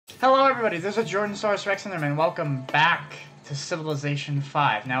Hello everybody, this is Jordansaurus Rex and welcome back to Civilization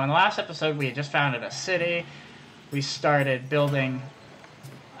 5. Now in the last episode we had just founded a city, we started building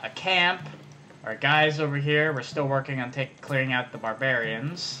a camp, our guys over here, we're still working on clearing out the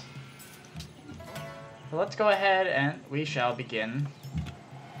barbarians. So let's go ahead and we shall begin.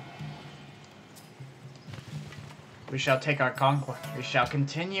 We shall take our we shall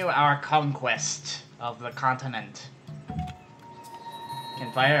continue our conquest of the continent. Can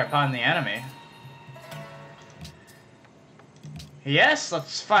fire upon the enemy. Yes,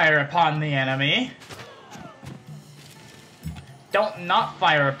 let's fire upon the enemy. Don't not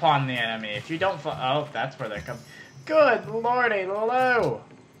fire upon the enemy. If you don't oh, that's where they come. Good lordy Lou!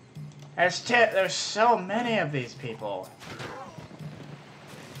 There's so many of these people.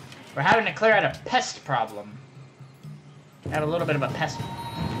 We're having to clear out a pest problem. We have a little bit of a pest.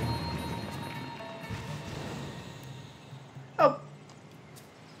 Oh.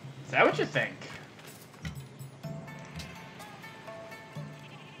 Is that what you think?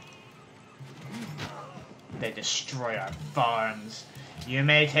 They destroy our farms. You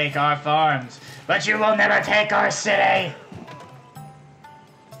may take our farms, but you will never take our city!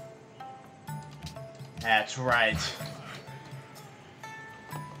 That's right.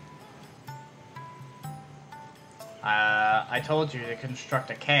 I told you to construct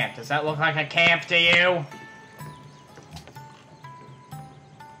a camp. Does that look like a camp to you?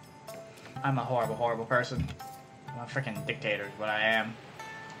 I'm a horrible, horrible person. I'm a freaking dictator is what I am.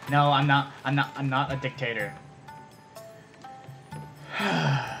 No, I'm not a dictator.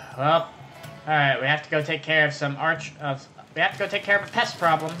 Well, alright, we have to go take care of some we have to go take care of a pest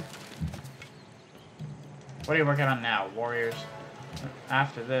problem. What are you working on now, warriors?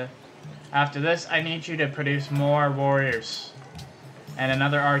 After this, I need you to produce more warriors. And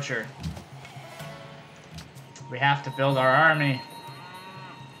another archer. We have to build our army.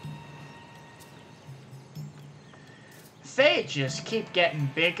 They just keep getting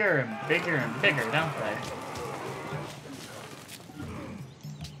bigger and bigger and bigger, don't they?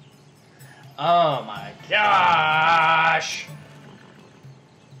 Oh my gosh!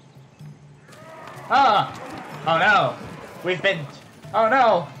 Oh! Oh no! We've been... Oh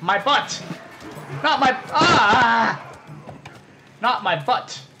no! My butt! Not my... Ah! Not my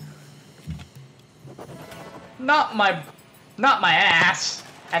butt! Not my ass!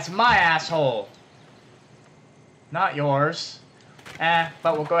 That's my asshole! Not yours. But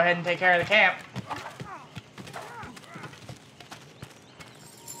we'll go ahead and take care of the camp.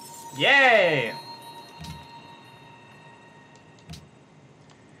 Yay!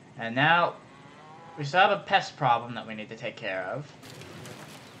 And now, we still have a pest problem that we need to take care of.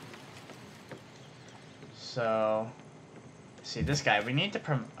 So, see this guy, we need to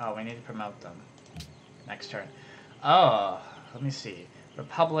we need to promote them. Next turn. Oh, let me see.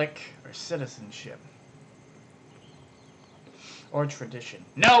 Republic or citizenship. Or tradition.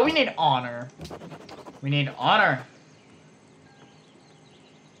 No, we need honor. We need honor.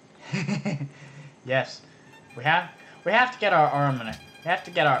 Yes. We have to get our armament. We have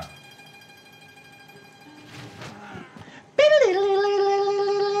to get our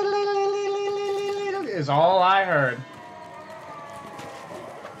is all I heard.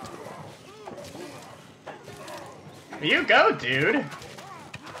 You go, dude.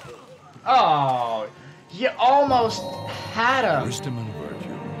 Oh, you almost had him. Wisdom and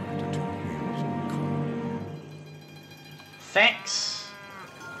virtue are the two wheels of the car. Thanks,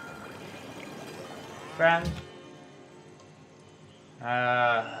 friend.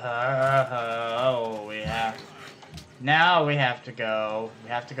 Oh, we have. Now we have to go. We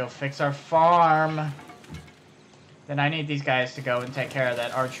have to go fix our farm. Then I need these guys to go and take care of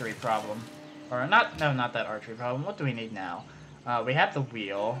that archery problem. Or not? No, not that archery problem. What do we need now? We have the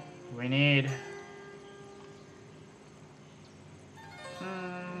wheel. We need.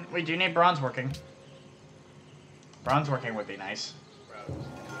 We do need bronze working. Bronze working would be nice.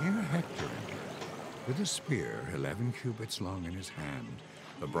 Here Hector, with a spear 11 cubits long in his hand,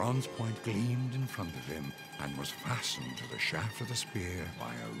 the bronze point gleamed in front of him and was fastened to the shaft of the spear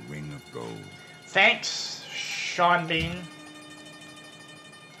by a ring of gold. Thanks, Sean Bean.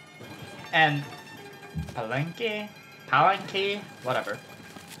 And Palanque, whatever.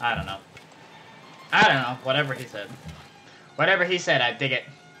 I don't know. Whatever he said. Whatever he said, I dig it.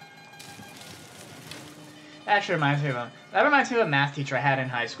 That actually reminds me of a math teacher I had in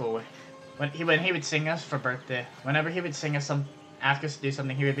high school. When he would sing us for birthday, whenever he would sing us ask us to do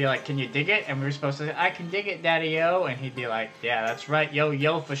something, he would be like, "Can you dig it?" And we were supposed to say, "I can dig it, Daddy-o." And he'd be like, "Yeah, that's right,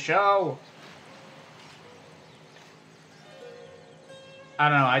 yo, for show." I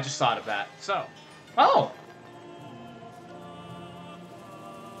don't know, I just thought of that. So, oh!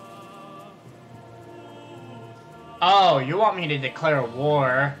 Oh, you want me to declare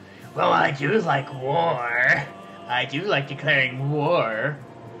war? Well, I do like war. I do like declaring war.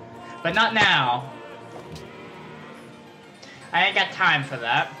 But not now. I ain't got time for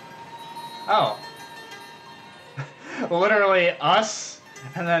that. Oh. Literally us,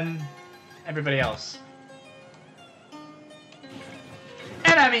 and then everybody else.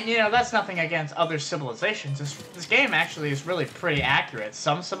 And I mean, you know, that's nothing against other civilizations. This game actually is really pretty accurate.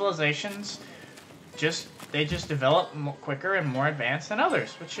 Some civilizations they just develop quicker and more advanced than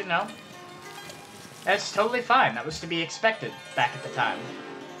others, which, you know, that's totally fine. That was to be expected back at the time.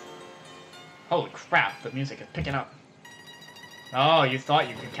 Holy crap, the music is picking up. Oh, you thought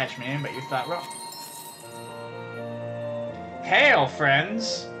you could catch me in, but you thought wrong. Hail,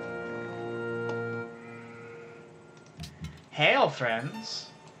 friends! Hail, friends!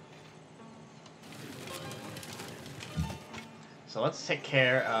 So let's take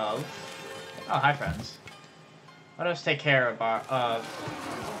care of... Oh, hi, friends. Let us take care of our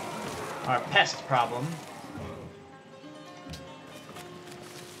pest problem.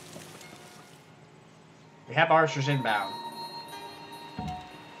 We have archers inbound.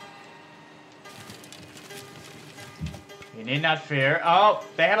 You need not fear. Oh,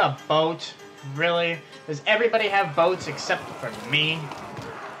 they have a boat. Really? Does everybody have boats except for me?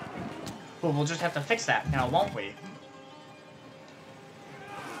 Well, we'll just have to fix that now, won't we?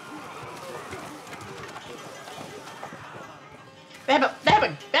 They have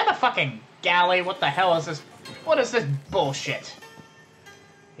a fucking galley. What the hell is this? What is this bullshit?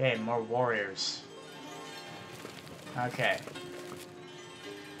 Yay, more warriors. Okay.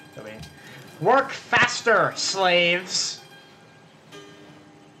 Work faster, slaves!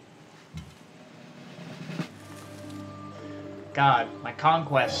 God, my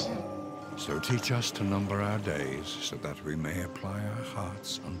conquest. So teach us to number our days, so that we may apply our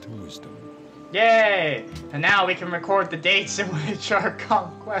hearts unto wisdom. Yay! And now we can record the dates in which our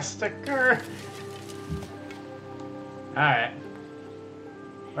conquests occur. Alright.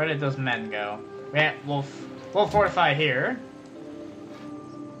 Where did those men go? Yeah, we'll fortify here.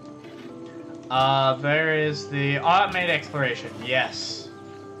 There is the automated exploration. Yes.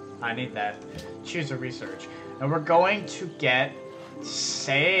 I need that. Choose a research. And we're going to get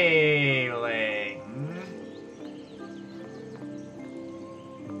sailing.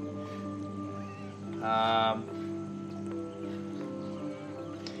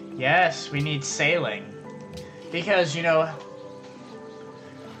 Yes, we need sailing. Because, you know,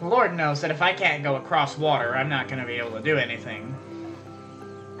 Lord knows that if I can't go across water, I'm not going to be able to do anything.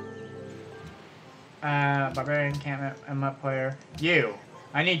 Barbarian, encampment, MUP player. You.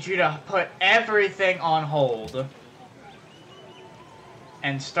 I need you to put everything on hold.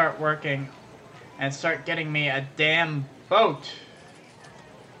 And start working. And start getting me a damn boat.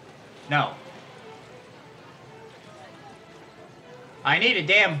 No. I need a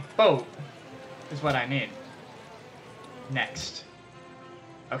damn boat. Is what I need. Next.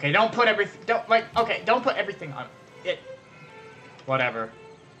 Okay, don't put everything... Don't put everything on it. Whatever.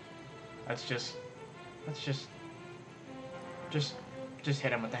 Let's just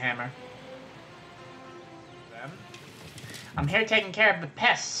hit him with the hammer. I'm here taking care of the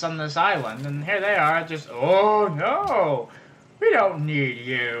pests on this island, and here they are, just... Oh, no! We don't need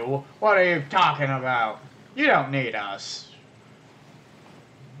you. What are you talking about? You don't need us.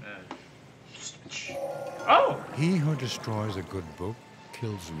 Oh! He who destroys a good book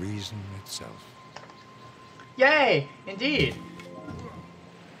kills reason itself. Yay! Indeed.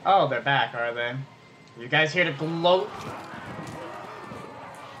 Oh, they're back, are they? You guys here to gloat?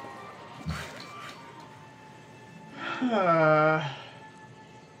 Well,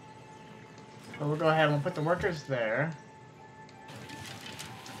 we'll go ahead and we'll put the workers there.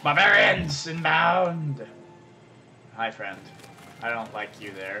 Barbarians inbound! Hi, friend. I don't like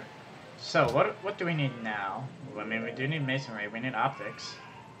you there. So, what do we need now? Well, I mean, we do need masonry. We need optics.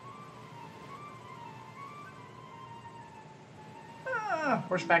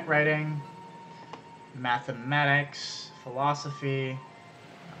 Horseback riding. Mathematics. Philosophy.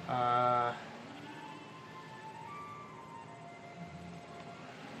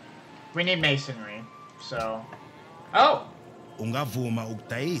 We need masonry. So... Oh! Ungavuma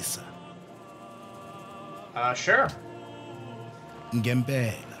ukudayisa. Sure.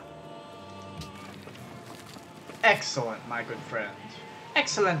 Ngempela. Excellent, my good friend.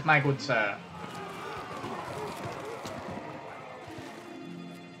 Excellent, my good sir.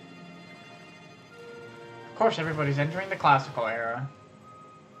 Of course, everybody's entering the classical era.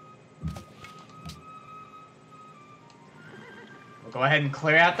 We'll go ahead and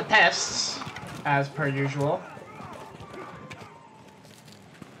clear out the pests, as per usual.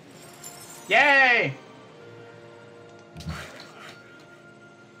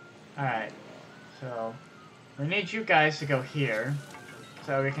 Alright, so we need you guys to go here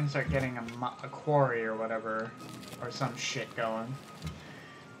so we can start getting a quarry or whatever, or some shit going.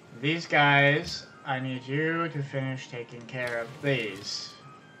 These guys, I need you to finish taking care of these.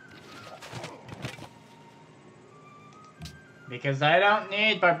 Because I don't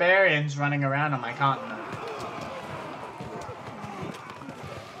need barbarians running around on my continent.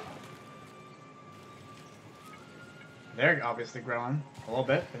 They're obviously growing a little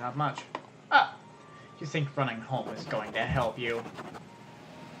bit, but not much. Ah! You think running home is going to help you?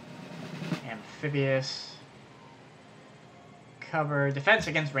 Amphibious. Cover. Defense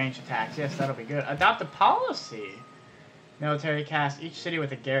against ranged attacks. Yes, that'll be good. Adopt a policy. Military caste. Each city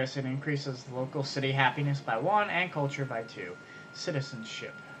with a garrison increases local city happiness by 1 and culture by 2.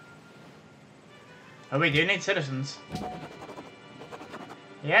 Citizenship. Oh, we do need citizens.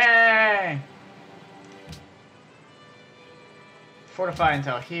 Yay! Fortify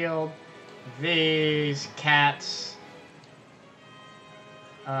until healed. These cats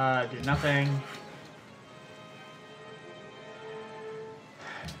do nothing.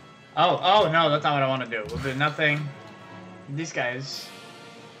 Oh no, that's not what I want to do. We'll do nothing. These guys,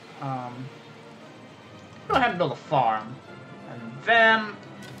 go ahead and build a farm. And then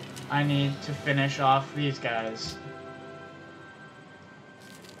I need to finish off these guys.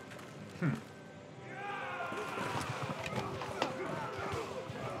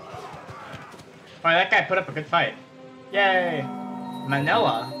 Oh, that guy put up a good fight. Yay!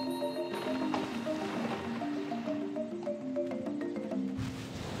 Manila.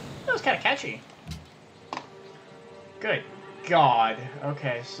 That was kind of catchy. Good God.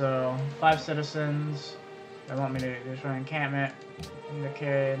 Okay, so 5 citizens. They want me to destroy encampment,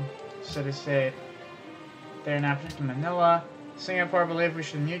 indicate, city-state. They're now to Manila. Singapore believe we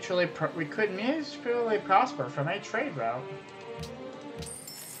should mutually prosper from a trade route.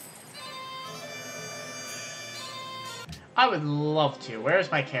 I would love to. Where's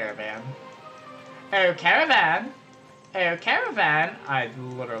my caravan? Oh, caravan! Oh, caravan! I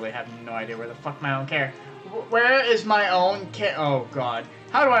literally have no idea where the fuck my own Where is my own Oh, God.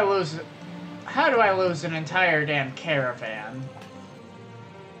 How do I lose an entire damn caravan?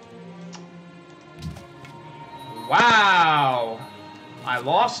 Wow! I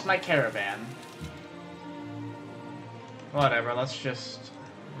lost my caravan. Whatever, let's just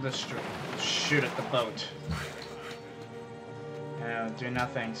shoot at the boat. Do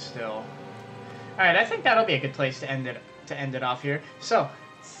nothing still. Alright, I think that'll be a good place to end it off here. So,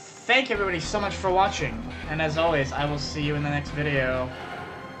 thank everybody so much for watching. And as always, I will see you in the next video.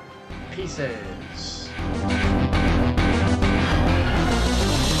 Pieces.